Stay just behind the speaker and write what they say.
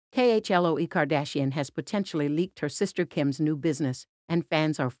KHLOE Kardashian has potentially leaked her sister Kim's new business, and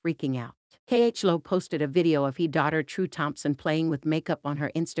fans are freaking out. KHLOE posted a video of her daughter True Thompson playing with makeup on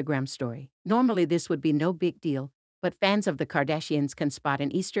her Instagram story. Normally this would be no big deal, but fans of the Kardashians can spot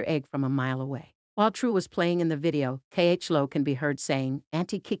an Easter egg from a mile away. While True was playing in the video, KHLOE can be heard saying,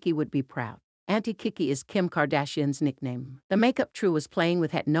 "Auntie KiKi would be proud." Auntie KiKi is Kim Kardashian's nickname. The makeup True was playing with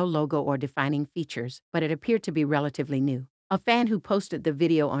had no logo or defining features, but it appeared to be relatively new. A fan who posted the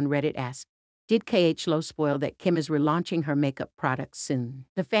video on Reddit asked, "Did KHLOE spoil that Kim is relaunching her makeup products soon?"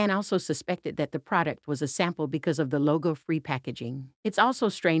 The fan also suspected that the product was a sample because of the logo-free packaging. It's also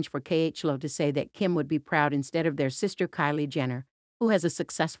strange for KHLOE to say that Kim would be proud instead of their sister Kylie Jenner, who has a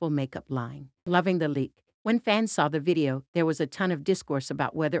successful makeup line. Loving the leak. When fans saw the video, there was a ton of discourse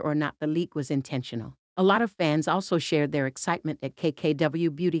about whether or not the leak was intentional. A lot of fans also shared their excitement at KKW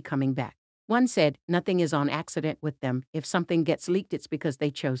Beauty coming back. One said, "Nothing is on accident with them. If something gets leaked, it's because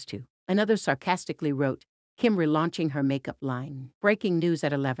they chose to." Another sarcastically wrote, "Kim relaunching her makeup line. Breaking news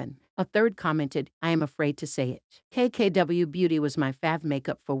at 11. A third commented, "I am afraid to say it. KKW Beauty was my fav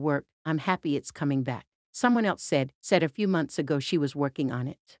makeup for work. I'm happy it's coming back." Someone else said a few months ago she was working on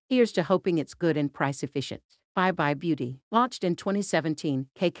it. Here's to hoping it's good and price efficient. Bye Bye Beauty. Launched in 2017,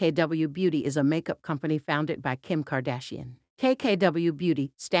 KKW Beauty is a makeup company founded by Kim Kardashian. KKW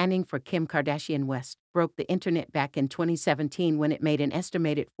Beauty, standing for Kim Kardashian West, broke the internet back in 2017 when it made an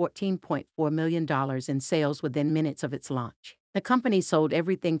estimated $14.4 million in sales within minutes of its launch. The company sold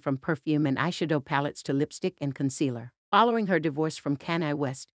everything from perfume and eyeshadow palettes to lipstick and concealer. Following her divorce from Kanye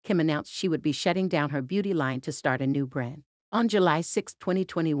West, Kim announced she would be shutting down her beauty line to start a new brand. On July 6,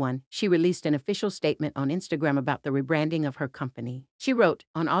 2021, she released an official statement on Instagram about the rebranding of her company. She wrote,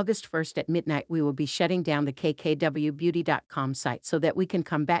 "On August 1st at midnight we will be shutting down the kkwbeauty.com site so that we can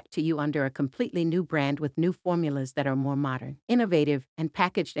come back to you under a completely new brand with new formulas that are more modern, innovative, and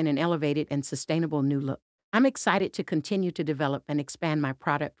packaged in an elevated and sustainable new look. I'm excited to continue to develop and expand my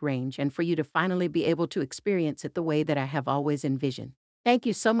product range and for you to finally be able to experience it the way that I have always envisioned. Thank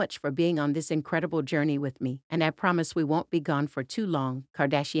you so much for being on this incredible journey with me, and I promise we won't be gone for too long,"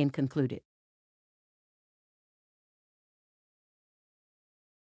 Kardashian concluded.